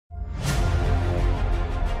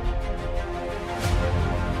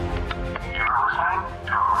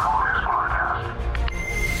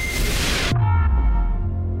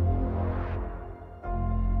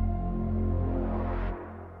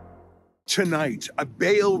Tonight, a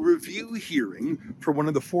bail review hearing for one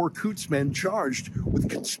of the 4 Coutts men charged with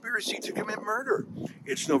conspiracy to commit murder.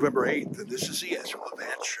 It's November 8th, and this is the EZRA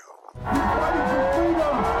LEVANT Show.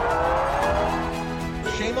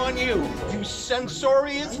 Shame on you, you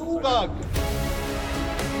censorious thug!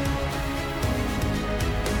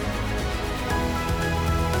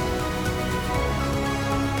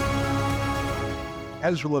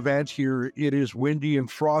 EZRA LEVANT here. It is windy and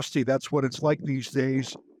frosty. That's what it's like these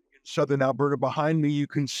days. Southern Alberta. Behind me, you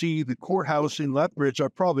can see the courthouse in Lethbridge.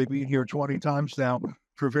 I've probably been here 20 times now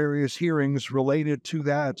for various hearings related to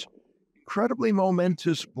that incredibly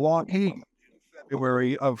momentous blockade in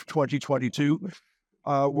February of 2022.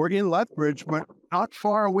 We're in Lethbridge, but not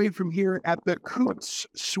far away from here at the Coutts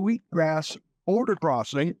Sweetgrass border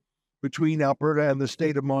crossing between Alberta and the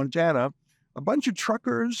state of Montana. A bunch of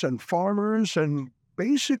truckers and farmers and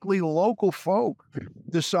basically local folk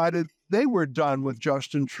decided they were done with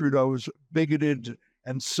Justin Trudeau's bigoted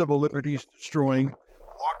and civil liberties destroying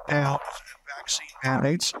lockdowns and vaccine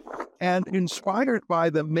mandates. And inspired by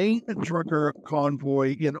the main trucker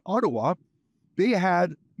convoy in Ottawa, they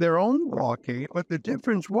had their own blockade. But the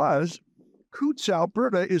difference was Coutts,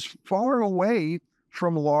 Alberta is far away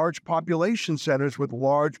from large population centers with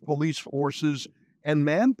large police forces and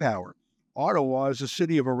manpower. Ottawa is a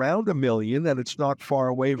city of around 1 million, and it's not far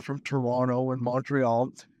away from Toronto and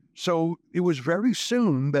Montreal. So it was very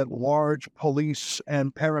soon that large police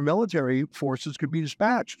and paramilitary forces could be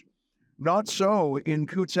dispatched. Not so in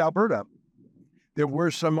Coutts, Alberta. There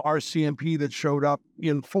were some RCMP that showed up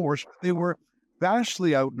in force, but they were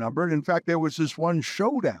vastly outnumbered. In fact, there was this one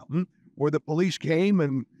showdown where the police came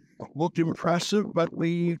and looked impressive, but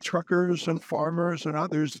the truckers and farmers and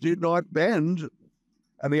others did not bend,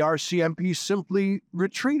 and the RCMP simply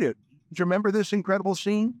retreated. Do you remember this incredible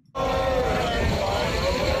scene?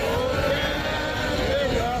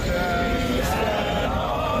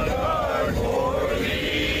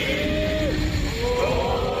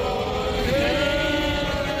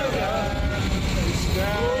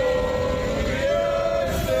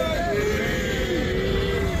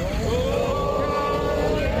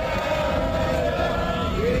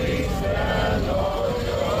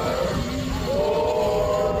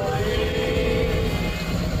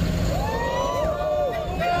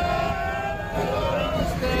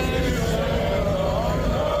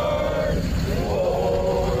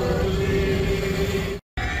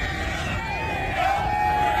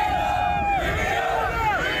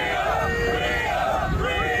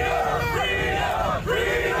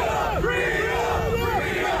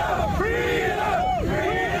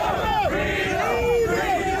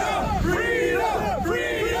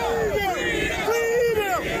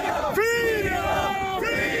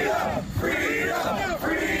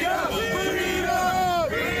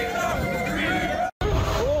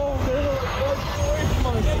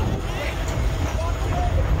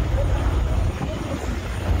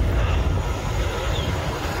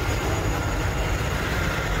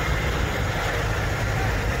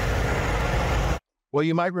 Well,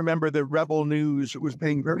 you might remember that Rebel News was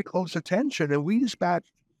paying very close attention, and we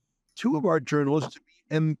dispatched 2 of our journalists to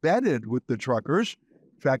be embedded with the truckers.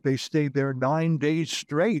 In fact, they stayed there 9 days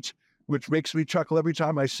straight, which makes me chuckle every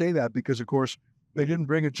time I say that because, of course, they didn't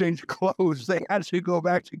bring a change of clothes. They had to go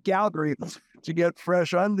back to Calgary to get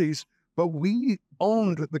fresh undies. But we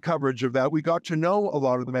owned the coverage of that. We got to know a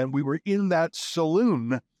lot of the men. We were in that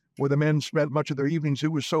saloon where the men spent much of their evenings.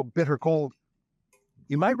 It was so bitter cold.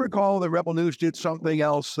 You might recall that Rebel News did something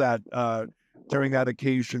else that during that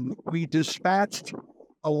occasion. We dispatched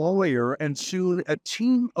a lawyer and soon a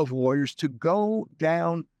team of lawyers to go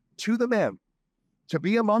down to the men, to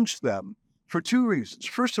be amongst them for 2 reasons.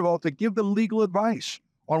 First of all, to give them legal advice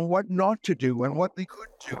on what not to do and what they could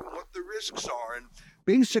do and what the risks are, and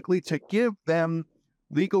basically to give them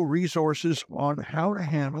legal resources on how to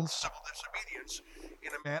handle civil disobedience in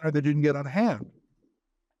a manner that didn't get out of hand.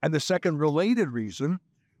 And the second related reason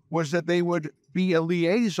was that they would be a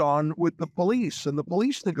liaison with the police and the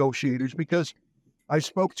police negotiators, because I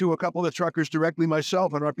spoke to a couple of truckers directly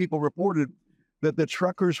myself, and our people reported that the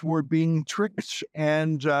truckers were being tricked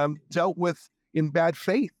and dealt with in bad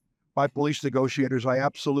faith by police negotiators. I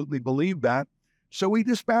absolutely believe that. So we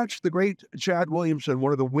dispatched the great Chad Williamson,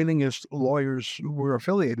 one of the winningest lawyers who we're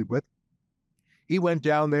affiliated with. He went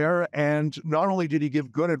down there, and not only did he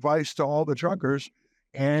give good advice to all the truckers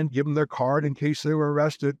and give them their card in case they were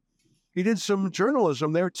arrested, he did some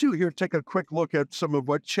journalism there too. Here, take a quick look at some of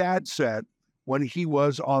what Chad said when he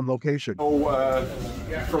was on location.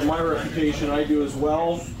 For my reputation, I do as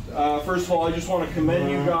well. First of all, I just want to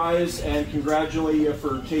commend you guys and congratulate you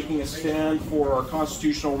for taking a stand for our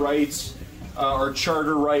constitutional rights our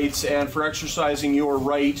charter rights and for exercising your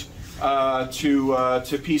right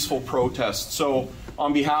to peaceful protest. So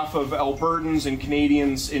on behalf of Albertans and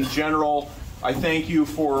Canadians in general, I thank you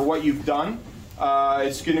for what you've done.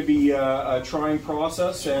 It's going to be a trying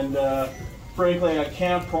process, and frankly, I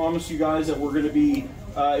can't promise you guys that we're going to be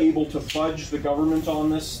able to fudge the government on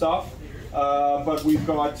this stuff. But we've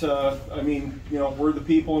got, we're the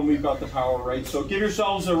people and we've got the power, right? So give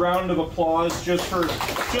yourselves a round of applause just for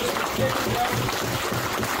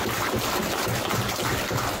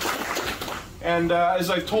And as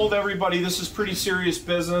I've told everybody, this is pretty serious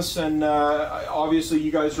business, and obviously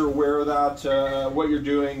you guys are aware of that, what you're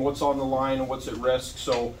doing, what's on the line, and what's at risk.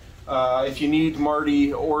 So if you need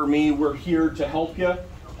Marty or me, we're here to help you.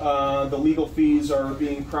 The legal fees are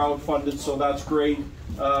being crowdfunded, so that's great,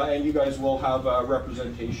 and you guys will have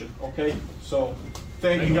representation, okay? So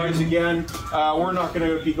thank you guys again. We're not going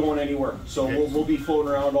to be going anywhere, so we'll be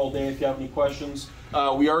floating around all day if you have any questions.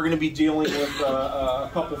 We are going to be dealing with a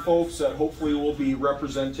couple folks that hopefully will be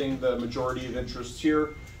representing the majority of interests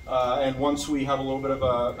here. And once we have a little bit of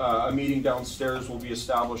a meeting downstairs, we'll be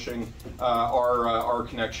establishing our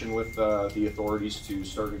connection with the authorities to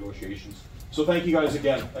start negotiations. So thank you guys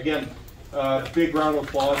again. Again, big round of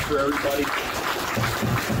applause for everybody.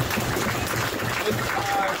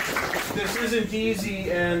 This isn't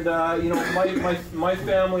easy, and my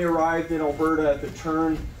family arrived in Alberta at the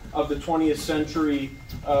turn of the 20th century,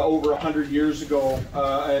 over 100 years ago,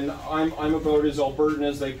 and I'm about as Albertan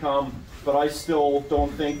as they come, but I still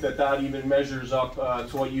don't think that even measures up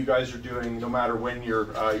to what you guys are doing, no matter when your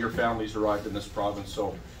families arrived in this province.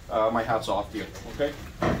 So my hat's off to you, okay?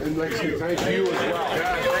 And thank you as well.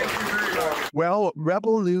 Yeah, thank you very much. Well,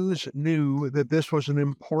 Rebel News knew that this was an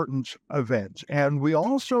important event, and we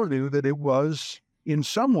also knew that it was, in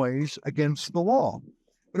some ways, against the law.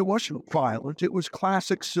 But it wasn't violent. It was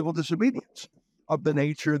classic civil disobedience of the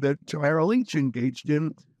nature that Tamara Lich engaged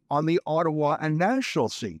in on the Ottawa and national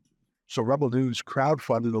scene. So Rebel News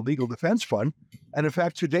crowdfunded a legal defense fund. And in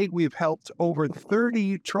fact, to date, we've helped over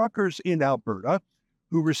 30 truckers in Alberta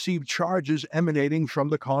who received charges emanating from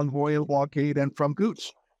the convoy and blockade and from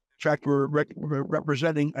Coutts. In fact, we're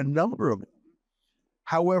representing a number of them.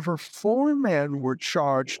 However, 4 men were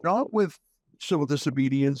charged not with civil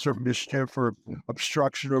disobedience or mischief or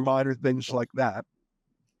obstruction or minor things like that,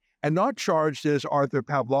 and not charged as Arthur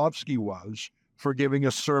Pawlowski was for giving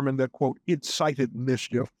a sermon that, quote, incited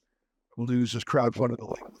mischief. News is crowdfunded a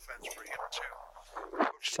legal defense for him,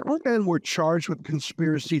 too. 4 men were charged with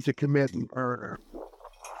conspiracy to commit murder,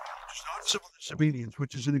 which is not civil disobedience,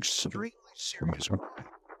 which is an extremely serious crime.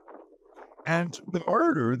 And the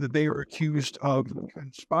murder that they were accused of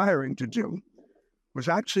conspiring to do was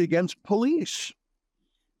actually against police.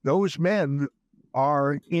 Those men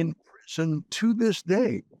are in prison to this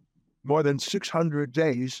day, more than 600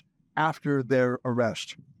 days after their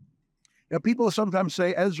arrest. Now, people sometimes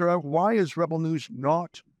say, Ezra, why is Rebel News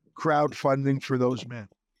not crowdfunding for those men?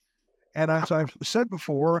 And as I've said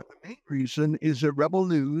before, the main reason is that Rebel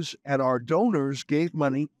News and our donors gave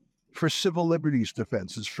money for civil liberties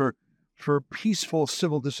defenses, for peaceful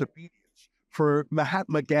civil disobedience, for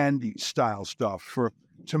Mahatma Gandhi style stuff, for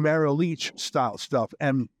Tamara Lich style stuff.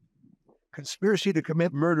 And conspiracy to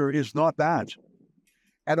commit murder is not that.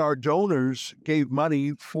 And our donors gave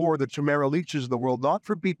money for the Tamara Liches of the world, not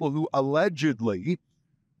for people who allegedly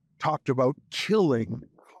talked about killing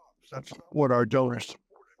cops. That's not what our donors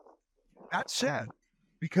supported. That said,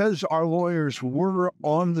 because our lawyers were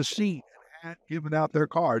on the scene and had given out their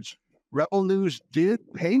cards, Rebel News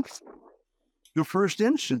did pay for the first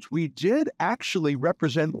instance. We did actually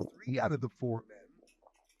represent 3 out of the 4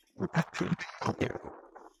 men.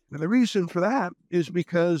 And the reason for that is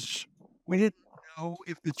because we didn't know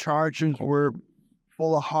if the charges were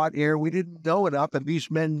full of hot air. We didn't know enough, and these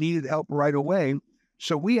men needed help right away.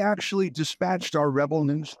 So we actually dispatched our Rebel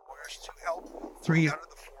News lawyers to help 3 out of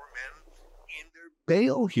the 4 men in their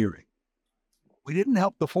bail hearing. We didn't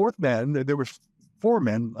help the 4th man. There were 4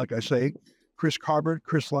 men, like I say, Chris Carbert,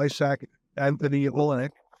 Chris Lysak, Anthony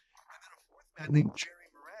Olenek, and then a 4th man named Jerry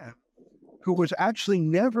Moran, who was actually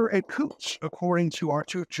never at Coutts, according to our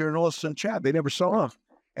 2 journalists in chat. They never saw him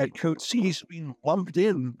at Coutts. He's been lumped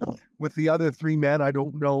in with the other 3 men. I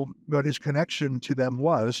don't know what his connection to them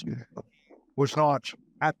was. He was not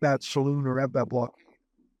at that saloon or at that blockade.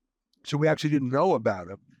 So we actually didn't know about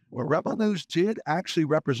him. Well, Rebel News did actually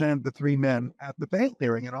represent the 3 men at the bail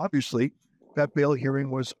hearing, and obviously that bail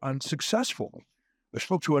hearing was unsuccessful. I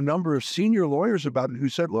spoke to a number of senior lawyers about it who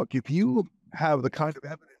said, look, if you have the kind of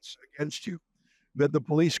evidence against you that the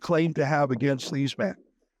police claim to have against these men,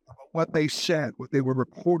 about what they said, what they were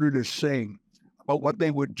reported as saying, about what they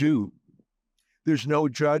would do, there's no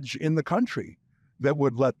judge in the country that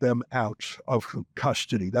would let them out of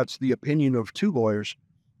custody. That's the opinion of 2 lawyers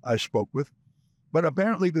I spoke with. But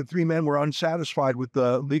apparently the 3 men were unsatisfied with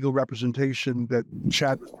the legal representation that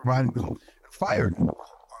Chad was providing them, and fired our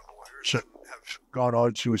lawyers and have gone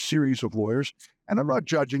on to a series of lawyers. And I'm not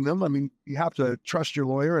judging them. I mean, you have to trust your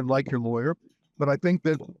lawyer and like your lawyer. But I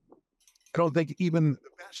don't think even the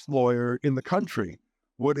best lawyer in the country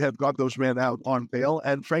would have got those men out on bail.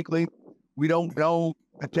 And frankly, we don't know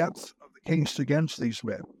the depth of the case against these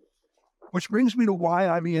men. Which brings me to why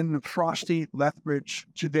I'm in frosty Lethbridge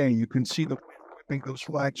today. You can see the wind whipping those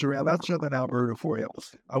flags around. That's Southern Alberta for you.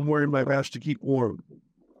 I'm wearing my vest to keep warm.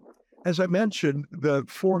 As I mentioned, the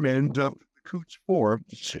 4 men of the Coutts 4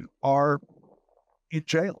 are in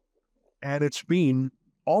jail. And it's been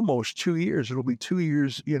almost 2 years. It'll be 2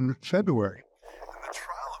 years in February. And the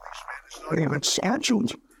trial of these men is not even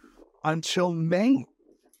scheduled until May,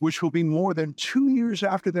 which will be more than 2 years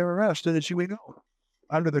after their arrest. And as you may know,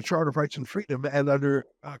 under the Charter of Rights and Freedom and under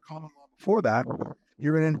common law before that,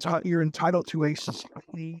 you're entitled to a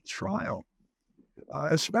speedy trial,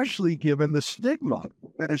 especially given the stigma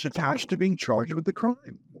that is attached to being charged with the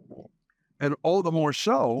crime. And all the more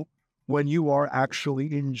so when you are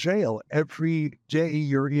actually in jail. Every day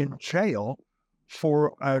you're in jail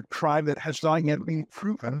for a crime that has not yet been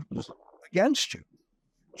proven against you.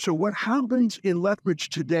 So what happens in Lethbridge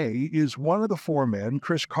today is one of the 4 men,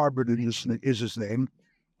 Chris Carbert is his name,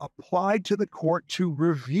 applied to the court to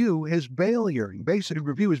review his bail hearing, basically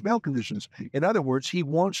review his bail conditions. In other words, he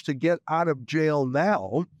wants to get out of jail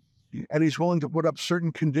now, and he's willing to put up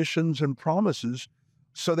certain conditions and promises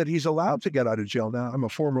so that he's allowed to get out of jail. Now, I'm a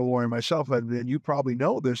former lawyer myself, and you probably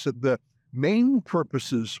know this, that the main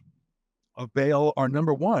purposes of bail are,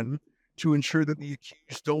 number 1, to ensure that the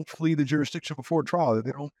accused don't flee the jurisdiction before trial, that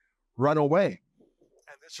they don't run away.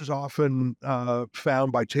 And this is often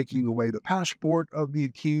found by taking away the passport of the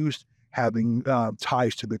accused, having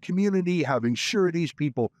ties to the community, having sureties,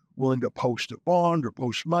 people willing to post a bond or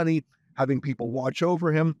post money, having people watch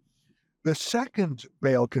over him. The second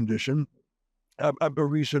bail condition, a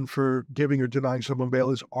reason for giving or denying someone bail,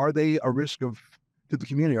 is, are they a risk to the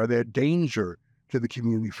community? Are they a danger to the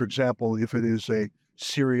community? For example, if it is a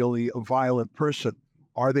serially violent person,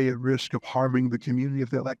 are they at risk of harming the community if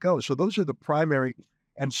they let go? So those are the primary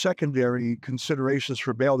and secondary considerations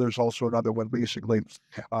for bail. There's also another one, basically,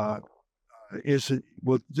 it's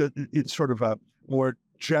sort of a more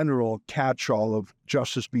general catch-all of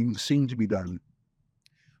justice being seen to be done.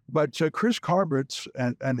 But Chris Carbert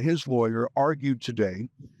and his lawyer argued today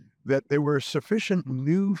that there were sufficient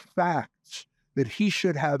new facts that he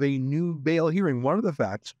should have a new bail hearing. One of the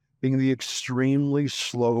facts being the extremely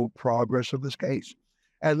slow progress of this case.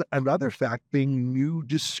 And another fact being new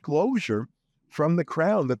disclosure from the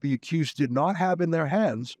Crown that the accused did not have in their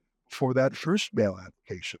hands for that first bail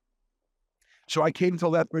application. So I came to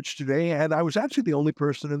Lethbridge today, and I was actually the only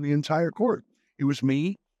person in the entire court. It was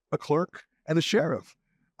me, a clerk, and a sheriff.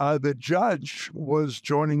 The judge was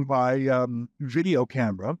joining by video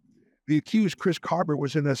camera. The accused, Chris Carbert,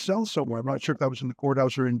 was in a cell somewhere. I'm not sure if that was in the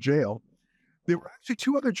courthouse or in jail. There were actually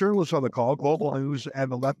 2 other journalists on the call, Global News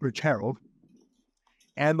and the Lethbridge Herald,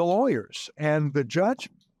 and the lawyers. And the judge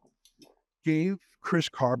gave Chris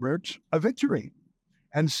Carbert a victory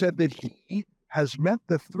and said that he has met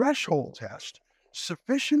the threshold test.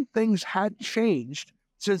 Sufficient things had changed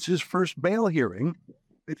since his first bail hearing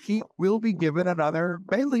that he will be given another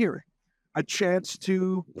bail hearing, a chance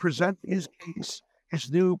to present his case,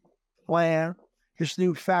 his new plan, his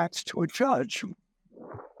new facts to a judge,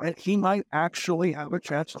 and he might actually have a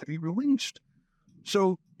chance to be released.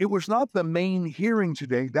 So it was not the main hearing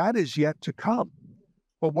today. That is yet to come.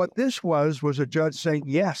 But what this was a judge saying,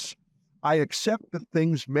 yes, I accept that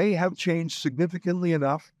things may have changed significantly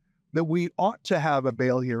enough that we ought to have a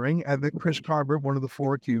bail hearing and that Chris Carbert, one of the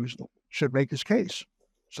 4 accused, should make his case.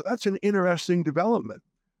 So that's an interesting development.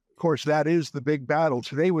 Of course, that is the big battle.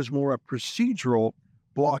 Today was more a procedural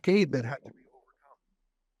blockade that had to be overcome.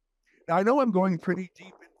 Now, I know I'm going pretty deep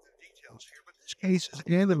into the details here, but this case has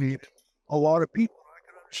animated a lot of people. I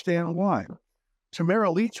can understand why.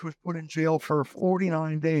 Tamara Leach was put in jail for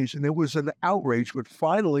 49 days, and it was an outrage, but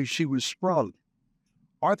finally she was sprung.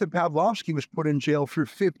 Arthur Pavlovsky was put in jail for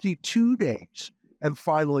 52 days, and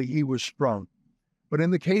finally he was sprung. But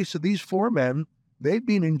in the case of these 4 men, they've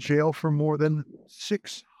been in jail for more than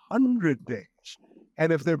 600 days.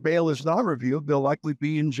 And if their bail is not reviewed, they'll likely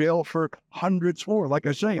be in jail for hundreds more. Like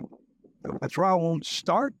I say, the trial won't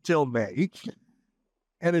start till May,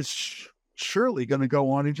 and it's surely going to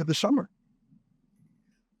go on into the summer.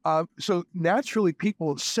 So naturally,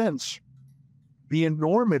 people sense the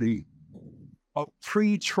enormity of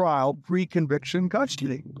pre-trial, pre-conviction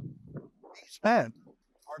custody. These men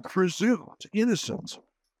are presumed innocent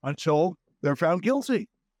until they're found guilty.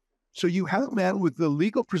 So you have men with the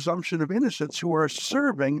legal presumption of innocence who are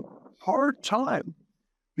serving hard time.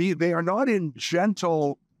 They are not in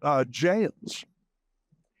gentle jails.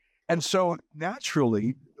 And so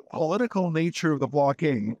naturally, the political nature of the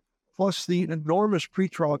blockade, plus the enormous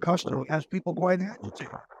pretrial custody, has people quite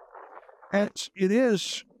agitated. And it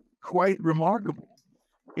is quite remarkable.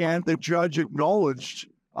 And the judge acknowledged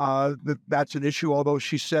that that's an issue, although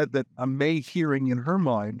she said that a May hearing in her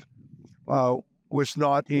mind was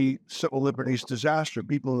not a civil liberties disaster.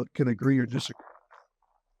 People can agree or disagree.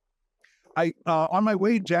 On my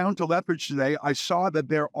way down to Lethbridge today, I saw that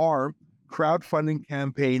there are crowdfunding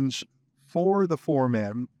campaigns for the four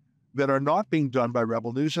men that are not being done by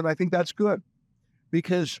Rebel News, and I think that's good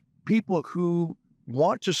because people who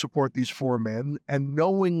want to support these four men and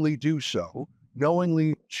knowingly do so,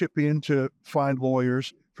 knowingly chip in to find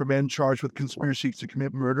lawyers for men charged with conspiracy to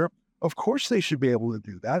commit murder, of course they should be able to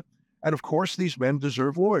do that. And of course these men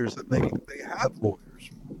deserve lawyers, that they have lawyers.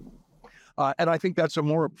 And I think that's a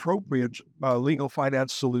more appropriate legal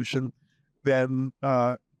finance solution than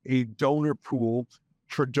a donor pool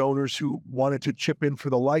for donors who wanted to chip in for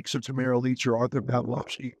the likes of Tamara Leach or Arthur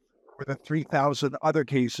Pavlovsky, or the 3,000 other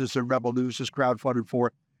cases that Rebel News is crowdfunded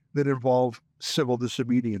for that involve civil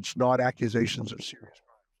disobedience, not accusations of serious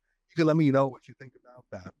crimes. You can let me know what you think about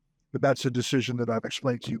that. But that's a decision that I've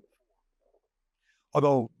explained to you.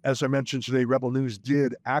 Although, as I mentioned today, Rebel News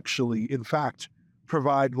did actually, in fact,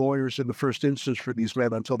 provide lawyers in the first instance for these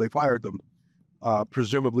men until they fired them,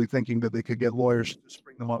 presumably thinking that they could get lawyers to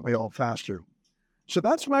spring them on bail faster. So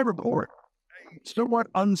that's my report. A somewhat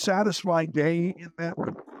unsatisfying day in that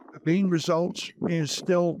the main result is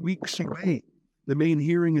still weeks away. The main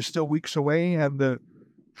hearing is still weeks away, and the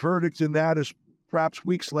verdict in that is perhaps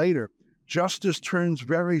weeks later. Justice turns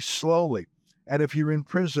very slowly, and if you're in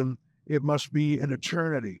prison, it must be an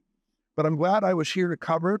eternity. But I'm glad I was here to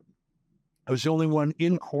cover it. I was the only one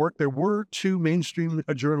in court. There were two mainstream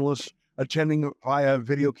journalists attending via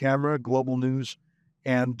video camera, Global News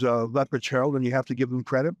and Lethbridge Herald, and you have to give them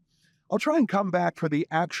credit. I'll try and come back for the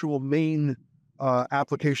actual main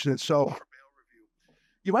application itself for bail review.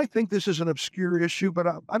 You might think this is an obscure issue, but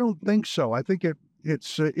I don't think so. I think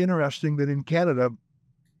it's interesting that in Canada,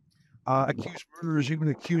 accused murderers, even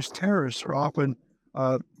accused terrorists, are often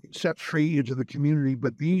set free into the community,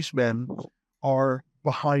 but these men are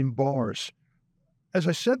behind bars. As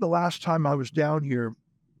I said the last time I was down here,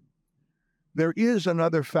 there is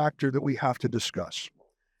another factor that we have to discuss,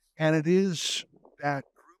 and it is that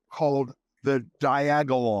group called the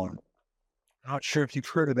Diagolon. I'm not sure if you've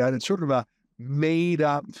heard of that. It's sort of a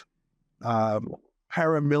made-up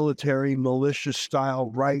paramilitary,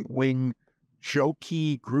 militia-style, right-wing,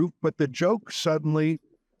 jokey group, but the joke suddenly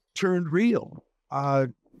turned real.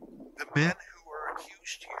 The men who were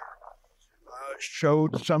accused here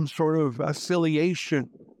showed some sort of affiliation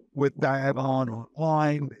with Diagolon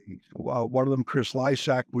online. One of them, Chris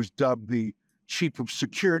Lysak, was dubbed the chief of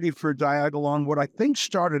security for Diagolon, what I think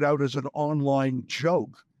started out as an online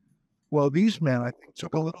joke. Well, these men, I think,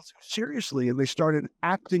 took a little too seriously, and they started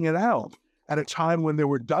acting it out at a time when there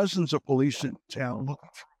were dozens of police in town looking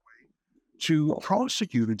for a way to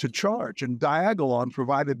prosecute and to charge. And Diagolon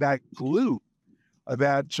provided that glue,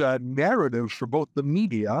 that narrative for both the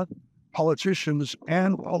media, politicians,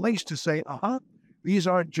 and police to say, these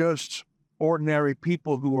aren't just ordinary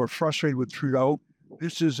people who are frustrated with Trudeau.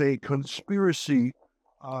 This is a conspiracy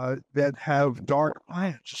that have dark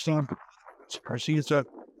plans. It's not a conspiracy. It's a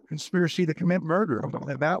conspiracy to commit murder.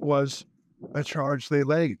 And that was a charge they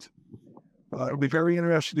laid. It'll be very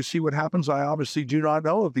interesting to see what happens. I obviously do not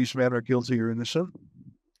know if these men are guilty or innocent.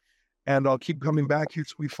 And I'll keep coming back here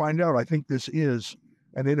till we find out. I think this is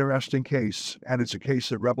an interesting case, and it's a case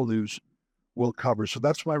that Rebel News will cover. So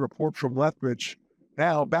that's my report from Lethbridge.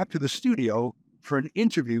 Now back to the studio for an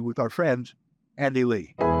interview with our friend, Andy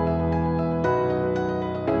Lee.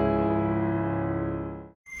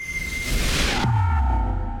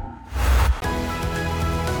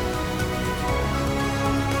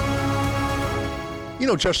 You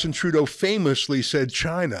know, Justin Trudeau famously said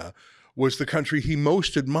China was the country he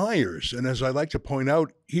most admires. And as I like to point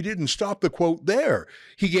out, he didn't stop the quote there.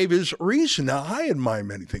 He gave his reason. Now, I admire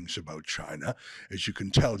many things about China. As you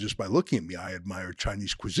can tell just by looking at me, I admire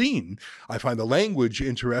Chinese cuisine. I find the language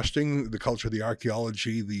interesting, the culture, the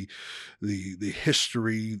archaeology, the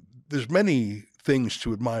history. There's many things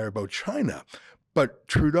to admire about China. But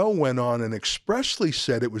Trudeau went on and expressly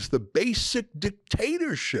said it was the basic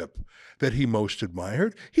dictatorship that he most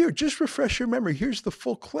admired. Here, just refresh your memory. Here's the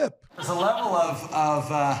full clip. There's a level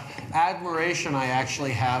of admiration I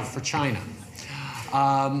actually have for China,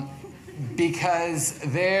 because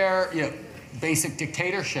their basic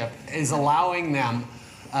dictatorship is allowing them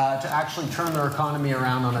to actually turn their economy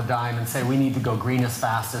around on a dime and say, we need to go green as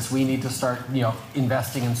fast as we need to start,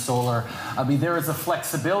 investing in solar. I mean, there is a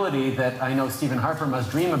flexibility that I know Stephen Harper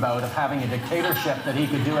must dream about, of having a dictatorship that he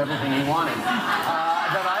could do everything he wanted,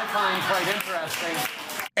 that I find quite interesting.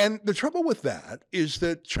 And the trouble with that is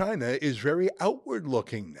that China is very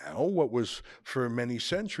outward-looking now, what was for many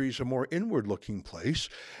centuries a more inward-looking place.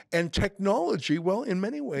 And technology, well, in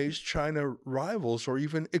many ways, China rivals or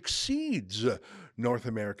even exceeds North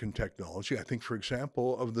American technology. I think, for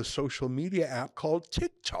example, of the social media app called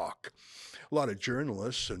TikTok. A lot of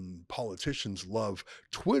journalists and politicians love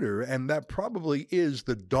Twitter, and that probably is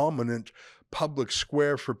the dominant public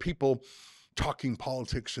square for people talking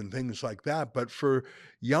politics and things like that. But for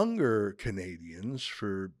younger Canadians,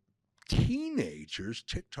 for teenagers,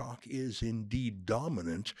 TikTok is indeed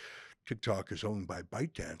dominant. TikTok is owned by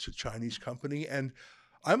ByteDance, a Chinese company, and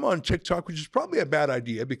I'm on TikTok, which is probably a bad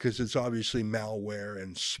idea because it's obviously malware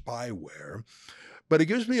and spyware, but it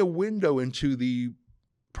gives me a window into the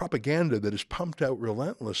propaganda that is pumped out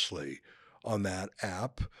relentlessly on that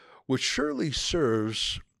app, which surely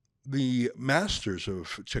serves the masters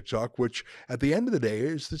of TikTok, which at the end of the day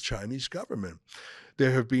is the Chinese government.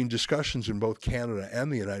 There have been discussions in both Canada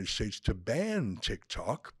and the United States to ban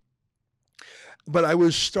TikTok. But I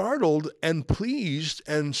was startled and pleased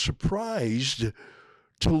and surprised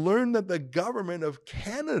to learn that the government of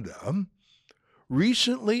Canada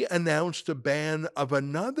recently announced a ban of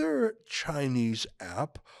another Chinese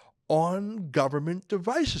app on government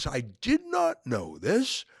devices. I did not know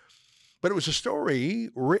this. But it was a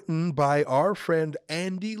story written by our friend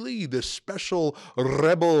Andy Lee, the special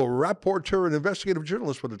rebel rapporteur and investigative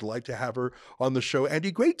journalist. What a delight to have her on the show.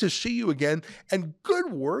 Andy, great to see you again, and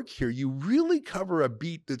good work here. You really cover a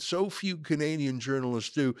beat that so few Canadian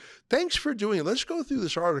journalists do. Thanks for doing it. Let's go through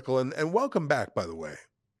this article, and welcome back, by the way.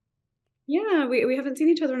 Yeah, we haven't seen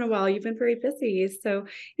each other in a while. You've been very busy. So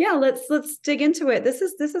yeah, let's dig into it. This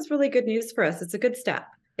is really good news for us. It's a good step.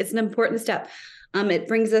 It's an important step. It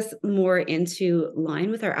brings us more into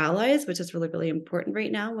line with our allies, which is really, really important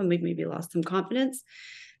right now when we've maybe lost some confidence.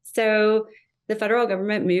 So the federal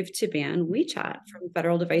government moved to ban WeChat from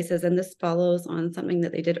federal devices, and this follows on something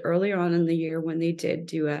that they did earlier on in the year when they did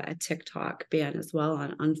do a TikTok ban as well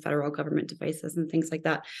on federal government devices and things like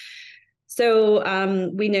that.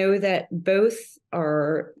 So we know that both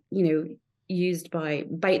are, used by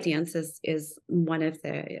ByteDance is one of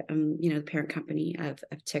the, the parent company of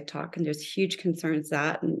TikTok, and there's huge concerns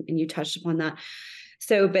that, and you touched upon that.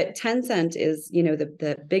 So, but Tencent is,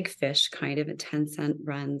 the big fish kind of, and Tencent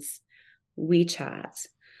runs WeChat.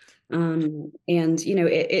 And,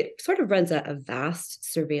 it sort of runs a vast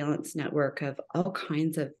surveillance network of all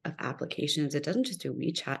kinds of applications. It doesn't just do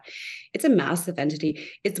WeChat. It's a massive entity.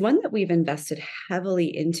 It's one that we've invested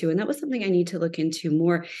heavily into. And that was something I need to look into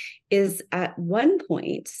more, is at one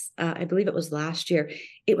point, I believe it was last year,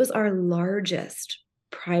 it was our largest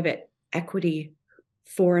private equity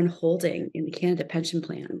foreign holding in the Canada Pension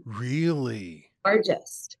Plan. Really?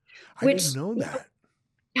 Largest. I didn't know that.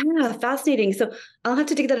 Yeah, fascinating. So I'll have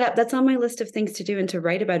to dig that up. That's on my list of things to do and to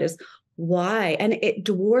write about, is why. And it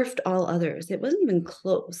dwarfed all others. It wasn't even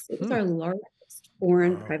close. It was our largest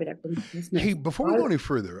foreign private equity investment. Hey, before we go any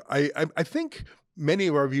further, I think many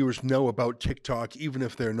of our viewers know about TikTok, even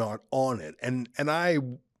if they're not on it. And I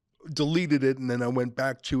deleted it and then I went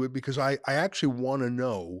back to it because I actually want to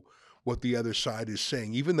know what the other side is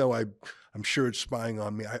saying, even though I'm sure it's spying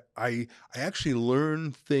on me. I actually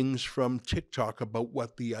learn things from TikTok about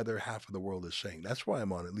what the other half of the world is saying. That's why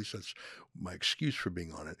I'm on it. At least that's my excuse for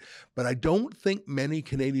being on it. But I don't think many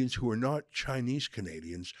Canadians who are not Chinese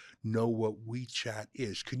Canadians know what WeChat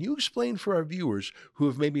is. Can you explain for our viewers who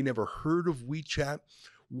have maybe never heard of WeChat?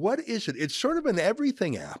 What is it? It's sort of an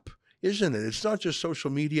everything app, isn't it? It's not just social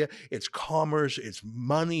media, it's commerce, it's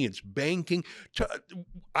money, it's banking.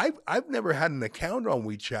 I've never had an account on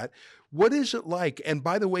WeChat. What is it like? And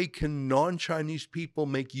by the way, can non-Chinese people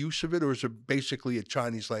make use of it, or is it basically a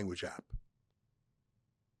Chinese language app?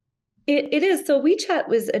 It is. So WeChat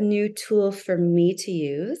was a new tool for me to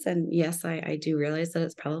use. And yes, I do realize that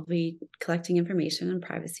it's probably collecting information and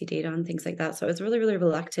privacy data and things like that. So I was really, really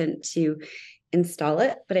reluctant to install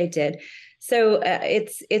it, but I did. So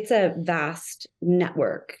it's a vast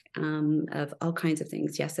network of all kinds of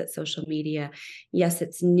things. Yes, it's social media. Yes,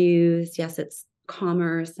 it's news. Yes, it's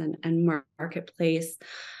commerce and marketplace.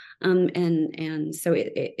 And so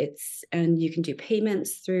it's, and you can do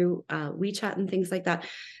payments through WeChat and things like that.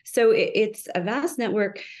 So it's a vast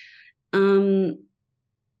network.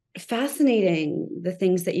 Fascinating, the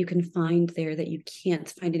things that you can find there that you can't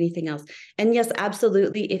find anything else. And yes,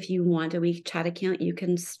 absolutely, if you want a WeChat account, you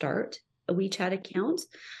can start a WeChat account.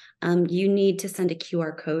 You need to send a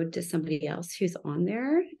QR code to somebody else who's on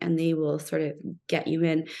there, and they will sort of get you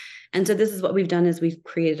in. And so this is what we've done, is we've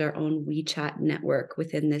created our own WeChat network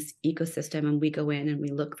within this ecosystem, and we go in and we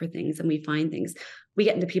look for things and we find things. We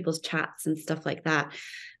get into people's chats and stuff like that.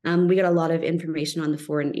 We got a lot of information on the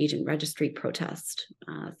foreign agent registry protest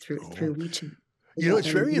through WeChat. You know, it's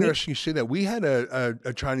very interesting you say that. We had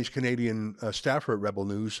a Chinese-Canadian staffer at Rebel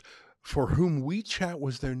News for whom WeChat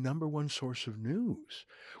was their number one source of news,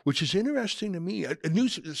 which is interesting to me.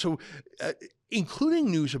 Including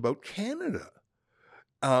news about Canada.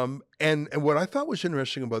 And what I thought was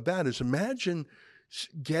interesting about that is, imagine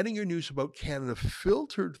getting your news about Canada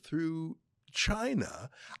filtered through China.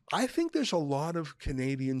 I think there's a lot of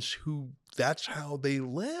Canadians who that's how they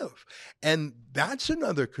live. And that's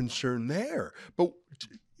another concern there. But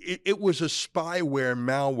it was a spyware,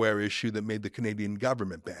 malware issue that made the Canadian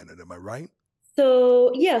government ban it. Am I right?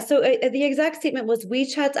 So the exact statement was,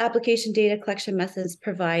 WeChat's application data collection methods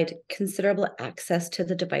provide considerable access to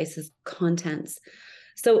the device's contents.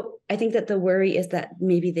 So I think that the worry is that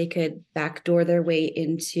maybe they could backdoor their way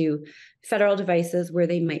into federal devices where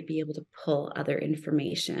they might be able to pull other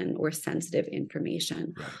information or sensitive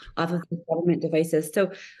information off of the government devices.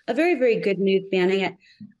 So a very, very good move banning it.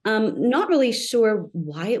 Not really sure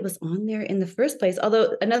why it was on there in the first place.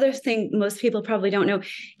 Although another thing most people probably don't know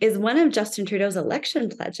is one of Justin Trudeau's election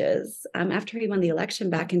pledges, after he won the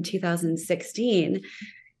election back in 2016,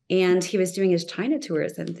 and he was doing his China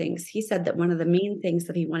tours and things, he said that one of the main things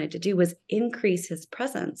that he wanted to do was increase his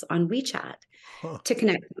presence on WeChat to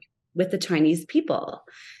connect with the Chinese people.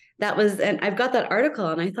 That was, and I've got that article,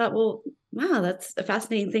 and I thought, well, wow, that's a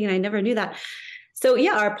fascinating thing, and I never knew that. So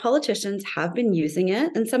yeah, our politicians have been using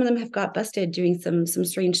it, and some of them have got busted doing some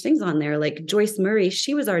strange things on there. Like Joyce Murray,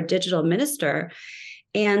 she was our digital minister,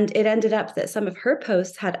 and it ended up that some of her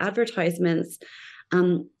posts had advertisements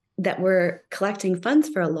that were collecting funds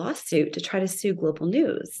for a lawsuit to try to sue Global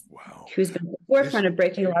News, who's been at the forefront of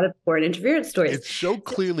breaking a lot of foreign interference stories. It's so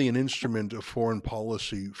clearly an instrument of foreign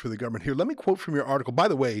policy for the government. Here, let me quote from your article. By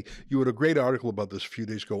the way, you had a great article about this a few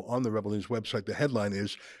days ago on the Rebel News website. The headline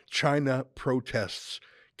is, China protests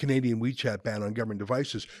Canadian WeChat ban on government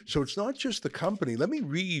devices. So it's not just the company. Let me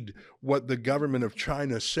read what the government of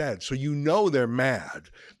China said. So you know they're mad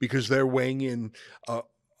because they're weighing in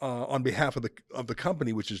on behalf of the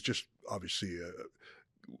company, which is just obviously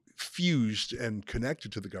fused and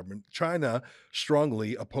connected to the government. China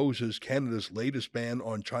strongly opposes Canada's latest ban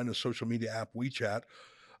on China's social media app WeChat,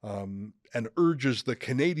 and urges the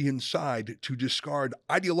Canadian side to discard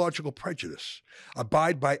ideological prejudice,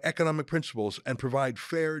 abide by economic principles, and provide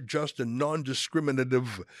fair, just, and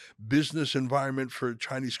non-discriminative business environment for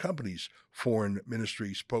Chinese companies, Foreign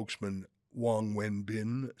Ministry spokesman Wang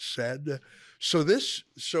Wenbin said. So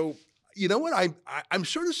you know what? I'm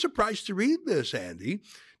sort of surprised to read this, Andy,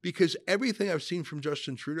 because everything I've seen from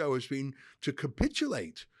Justin Trudeau has been to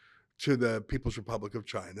capitulate to the People's Republic of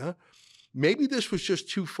China. Maybe this was just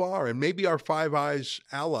too far, and maybe our Five Eyes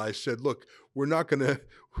allies said, look,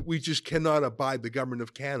 we just cannot abide the government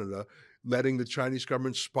of Canada letting the Chinese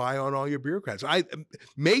government spy on all your bureaucrats.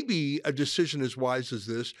 Maybe a decision as wise as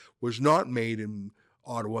this was not made in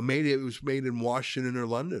Ottawa. Maybe it was made in Washington or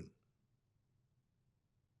London.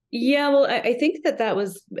 Yeah, well, I think that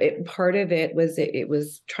was part of it. Was it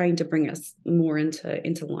was trying to bring us more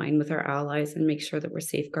into line with our allies and make sure that we're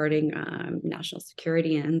safeguarding national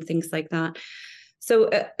security and things like that. So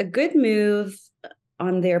a good move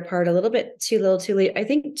on their part, a little bit too little too late. I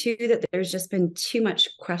think too that there's just been too much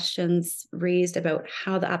questions raised about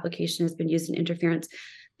how the application has been used in interference.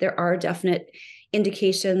 There are definite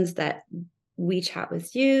indications that WeChat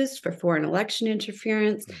was used for foreign election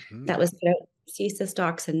interference. That was put out CSIS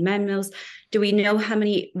docs and memos. Do we know how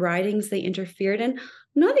many ridings they interfered in?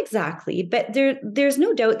 Not exactly, but there's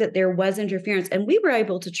no doubt that there was interference, and we were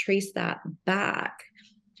able to trace that back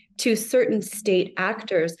to certain state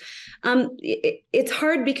actors. It's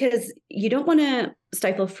hard because you don't want to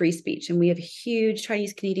stifle free speech, and we have a huge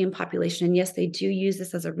Chinese Canadian population, and yes, they do use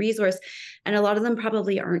this as a resource, and a lot of them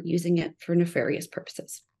probably aren't using it for nefarious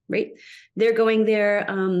purposes. Right? They're going there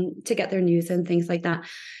to get their news and things like that.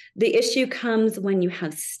 The issue comes when you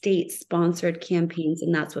have state-sponsored campaigns,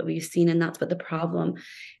 and that's what we've seen, and that's what the problem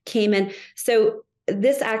came in. So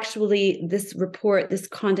this report, this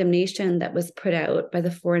condemnation that was put out by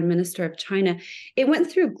the foreign minister of China, it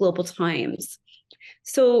went through Global Times.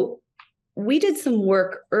 So we did some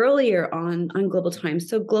work earlier on Global Times.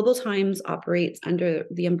 So Global Times operates under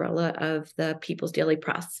the umbrella of the People's Daily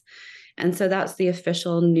Press. And so that's the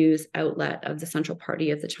official news outlet of the Central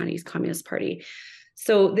Party of the Chinese Communist Party.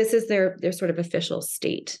 So this is their sort of official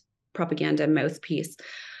state propaganda mouthpiece.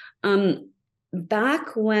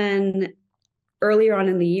 Back when earlier on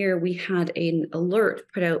in the year, we had an alert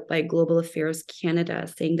put out by Global Affairs Canada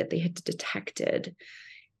saying that they had detected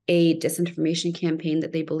a disinformation campaign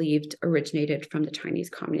that they believed originated from the Chinese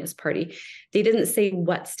Communist Party. They didn't say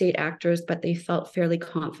what state actors, but they felt fairly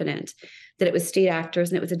confident that it was state actors,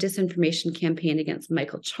 and it was a disinformation campaign against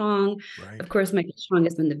Michael Chong. Right. Of course, Michael Chong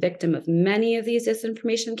has been the victim of many of these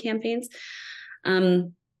disinformation campaigns.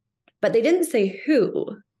 But they didn't say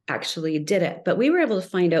who actually did it, but we were able to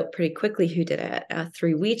find out pretty quickly who did it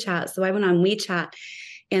through WeChat. So I went on WeChat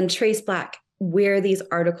and traced back where these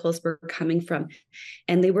articles were coming from.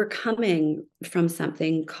 And they were coming from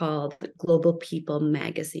something called Global People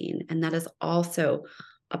magazine. And that is also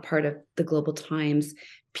a part of the Global Times,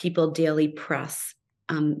 People Daily Press,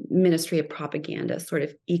 Ministry of Propaganda sort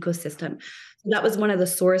of ecosystem. So that was one of the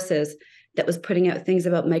sources that was putting out things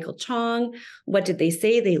about Michael Chong. What did they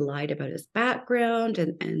say? They lied about his background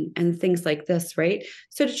and things like this, right?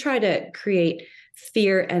 So to try to create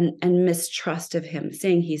fear and mistrust of him,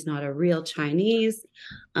 saying he's not a real Chinese,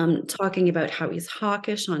 talking about how he's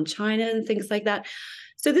hawkish on China and things like that.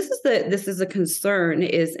 So this is a concern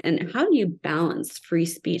and how do you balance free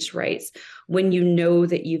speech rights when you know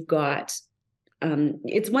that you've got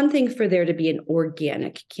it's one thing for there to be an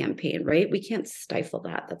organic campaign, right? We can't stifle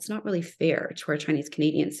that. That's not really fair to our Chinese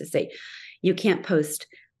Canadians to say, you can't post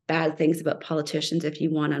bad things about politicians if you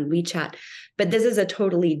want on WeChat. But this is a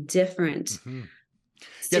totally different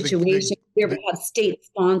situation. Here we have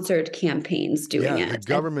state-sponsored campaigns doing it. The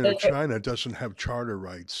government of China doesn't have charter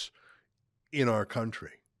rights in our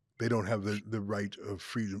country. They don't have the right of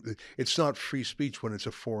freedom. It's not free speech when it's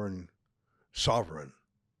a foreign sovereign.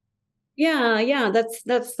 Yeah,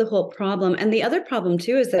 that's the whole problem. And the other problem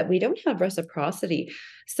too is that we don't have reciprocity.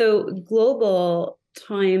 So Global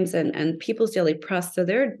Times and People's Daily Press, so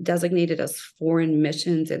they're designated as foreign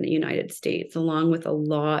missions in the United States, along with a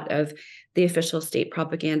lot of the official state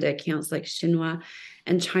propaganda accounts like Xinhua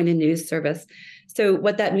and China News Service. So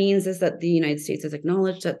what that means is that the United States has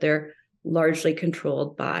acknowledged that they're largely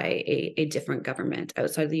controlled by a different government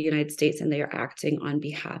outside of the United States, and they are acting on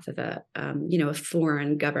behalf of a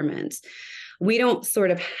foreign government. We don't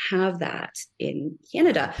sort of have that in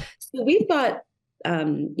Canada. So we've got,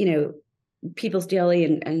 People's Daily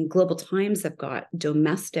and Global Times have got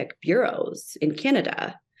domestic bureaus in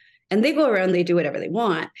Canada, and they go around, they do whatever they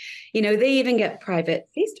want. They even get private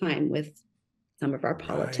FaceTime with some of our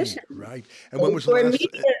politicians. Right. And when was the last?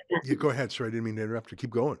 Yeah, go ahead. Sorry, I didn't mean to interrupt you.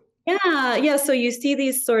 Keep going. Yeah. So you see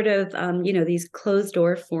these sort of, these closed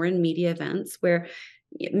door foreign media events where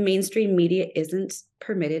mainstream media isn't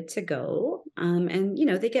permitted to go. And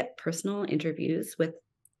they get personal interviews with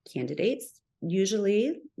candidates,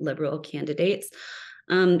 usually liberal candidates.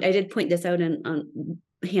 I did point this out on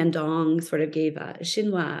Han Dong sort of gave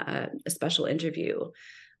Xinhua a special interview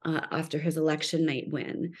after his election night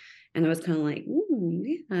win. And I was kind of like,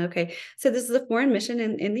 yeah, okay. So this is a foreign mission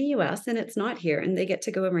in the US, and it's not here, and they get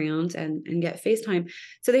to go around and get FaceTime.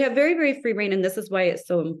 So they have very, very free reign. And this is why it's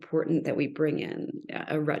so important that we bring in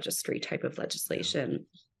a registry type of legislation.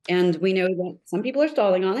 And we know that some people are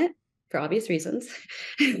stalling on it for obvious reasons.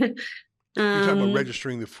 You're talking about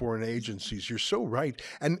registering the foreign agencies. You're so right.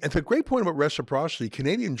 And the great point about reciprocity,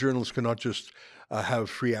 Canadian journalists cannot just have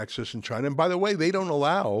free access in China. And by the way, they don't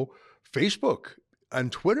allow Facebook and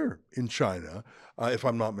Twitter in China, if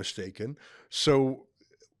I'm not mistaken. So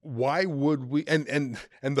why would we, and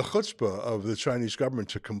the chutzpah of the Chinese government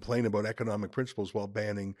to complain about economic principles while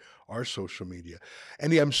banning our social media.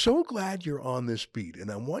 Andy, I'm so glad you're on this beat, and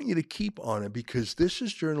I want you to keep on it, because this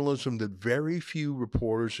is journalism that very few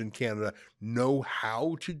reporters in Canada know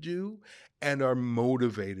how to do and are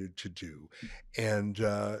motivated to do. And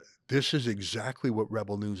this is exactly what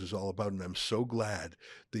Rebel News is all about, and I'm so glad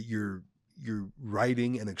that you're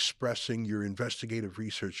writing and expressing your investigative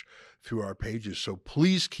research through our pages. So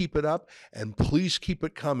please keep it up, and please keep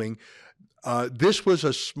it coming. This was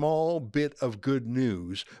a small bit of good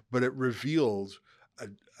news, but it revealed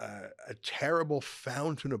a terrible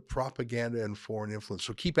fountain of propaganda and foreign influence.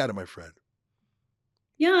 So keep at it, my friend.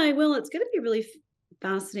 Yeah, I will. It's going to be really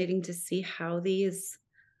fascinating to see how these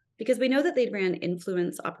because we know that they ran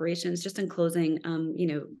influence operations just in closing,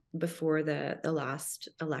 before the last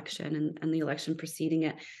election and the election preceding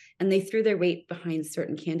it. And they threw their weight behind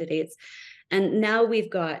certain candidates. And now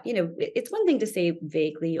we've got, it's one thing to say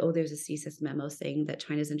vaguely, oh, there's a CSIS memo saying that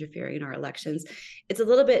China's interfering in our elections. It's a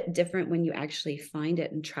little bit different when you actually find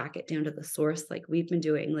it and track it down to the source, like we've been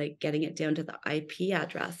doing, like getting it down to the IP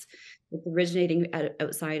address. It's originating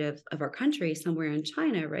outside of our country, somewhere in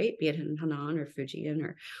China, right? Be it in Henan or Fujian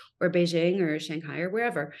or Beijing or Shanghai or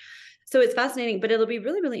wherever. So it's fascinating, but it'll be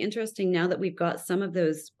really, really interesting now that we've got some of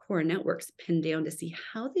those core networks pinned down to see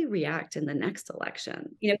how they react in the next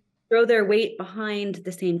election. Throw their weight behind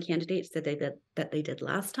the same candidates that they did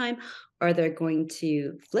last time, or they're going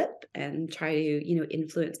to flip and try to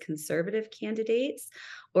influence conservative candidates,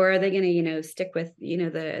 or are they going to stick with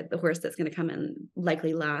the horse that's going to come in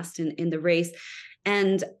likely last in the race?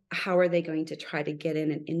 And how are they going to try to get in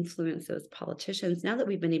and influence those politicians now that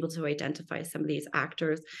we've been able to identify some of these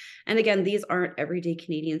actors? And again, these aren't everyday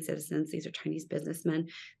Canadian citizens. These are Chinese businessmen.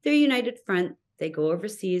 They're United Front. They go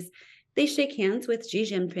overseas. They shake hands with Xi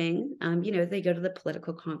Jinping. They go to the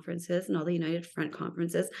political conferences and all the United Front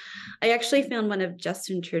conferences. I actually found one of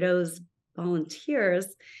Justin Trudeau's volunteers,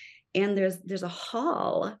 and there's a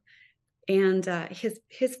hall, and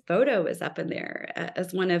his photo is up in there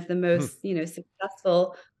as one of the most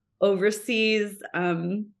successful overseas,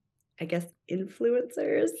 I guess,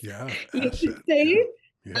 influencers. Yeah, you could say.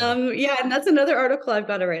 Yeah. And that's another article I've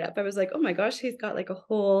got to write up. I was like, oh my gosh, he's got like a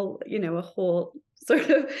whole sort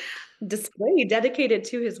of display dedicated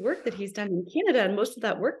to his work that he's done in Canada. And most of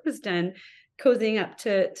that work was done cozying up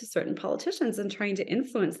to certain politicians and trying to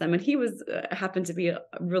influence them. And he was happened to be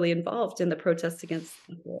really involved in the protests against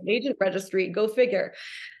the agent registry. Go figure.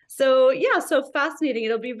 So so fascinating.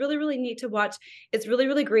 It'll be really, really neat to watch. It's really,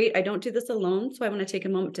 really great. I don't do this alone. So I want to take a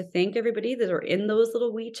moment to thank everybody that are in those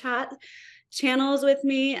little WeChat channels with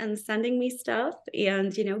me and sending me stuff,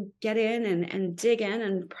 and get in and dig in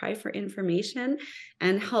and pry for information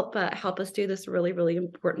and help us do this really, really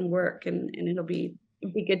important work, and it'll be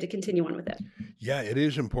good to continue on with it. Yeah, it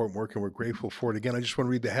is important work, and we're grateful for it. Again, I just want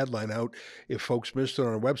to read the headline out if folks missed it on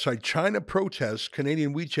our website. China protests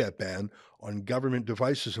Canadian WeChat ban on government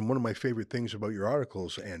devices. And one of my favorite things about your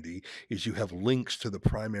articles, Andy, is you have links to the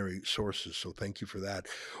primary sources. So thank you for that.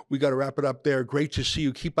 We got to wrap it up there. Great to see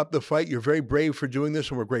you. Keep up the fight. You're very brave for doing this,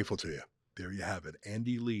 and we're grateful to you. There you have it.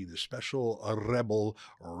 Andy Lee, the special rebel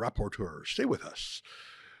rapporteur. Stay with us.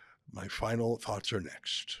 My final thoughts are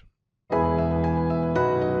next.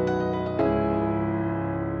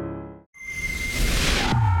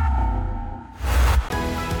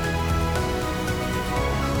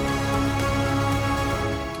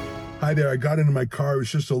 Hi there. I got into my car. It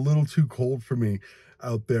was just a little too cold for me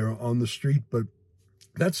out there on the street, but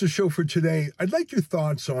that's the show for today. I'd like your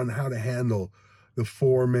thoughts on how to handle the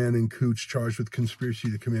 4 men in Coutts charged with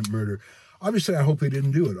conspiracy to commit murder. Obviously, I hope they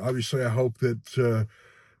didn't do it. Obviously, I hope that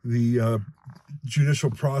the judicial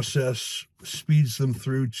process speeds them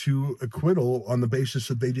through to acquittal on the basis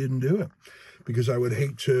that they didn't do it, because I would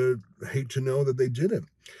hate to know that they did it.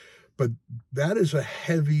 But that is a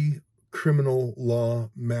heavy criminal law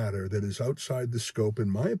matter that is outside the scope, in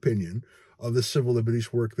my opinion, of the civil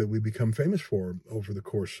liberties work that we become famous for over the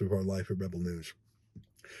course of our life at Rebel News.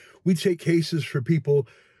 We take cases for people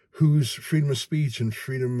whose freedom of speech and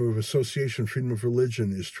freedom of association, freedom of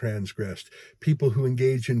religion is transgressed, people who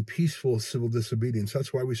engage in peaceful civil disobedience.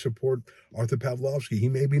 That's why we support Arthur Pawlowski. He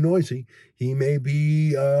may be noisy, he may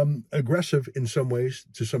be aggressive in some ways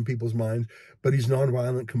to some people's minds, but he's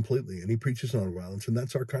nonviolent completely, and he preaches nonviolence, and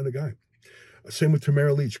that's our kind of guy. Same with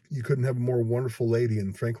Tamara Leach. You couldn't have a more wonderful lady,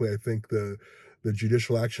 and frankly, I think the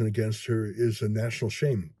judicial action against her is a national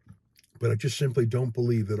shame. But I just simply don't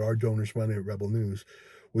believe that our donors' money at Rebel News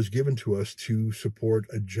was given to us to support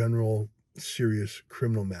a general serious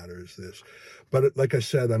criminal matter as this. But like I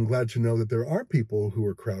said, I'm glad to know that there are people who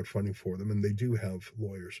are crowdfunding for them, and they do have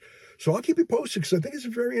lawyers. So I'll keep you posted, because I think it's a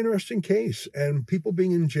very interesting case, and people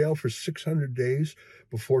being in jail for 600 days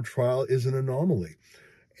before trial is an anomaly.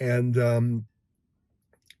 And,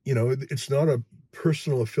 it's not a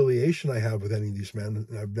personal affiliation I have with any of these men.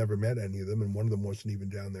 I've never met any of them, and one of them wasn't even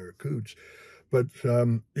down there at Coutts. But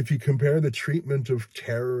if you compare the treatment of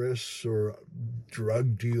terrorists or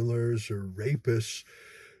drug dealers or rapists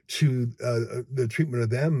to the treatment of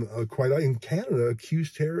them, in Canada,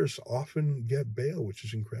 accused terrorists often get bail, which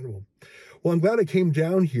is incredible. Well, I'm glad I came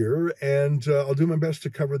down here, and I'll do my best to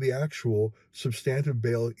cover the actual substantive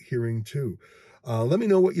bail hearing too. Let me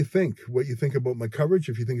know what you think about my coverage,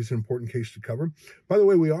 if you think it's an important case to cover. By the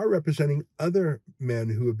way, we are representing other men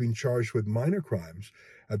who have been charged with minor crimes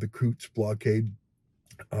at the Coutts blockade,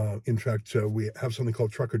 In fact, we have something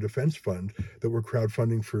called Trucker Defense Fund that we're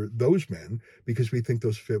crowdfunding for those men because we think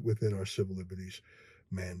those fit within our civil liberties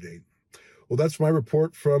mandate. Well, that's my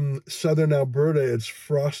report from southern Alberta. It's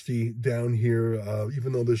frosty down here,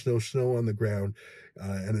 even though there's no snow on the ground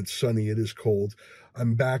and it's sunny, it is cold.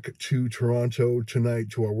 I'm back to Toronto tonight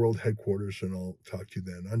to our world headquarters, and I'll talk to you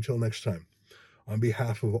then. Until next time, on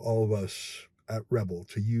behalf of all of us at Rebel,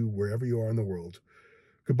 to you, wherever you are in the world,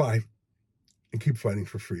 goodbye, and keep fighting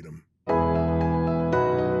for freedom.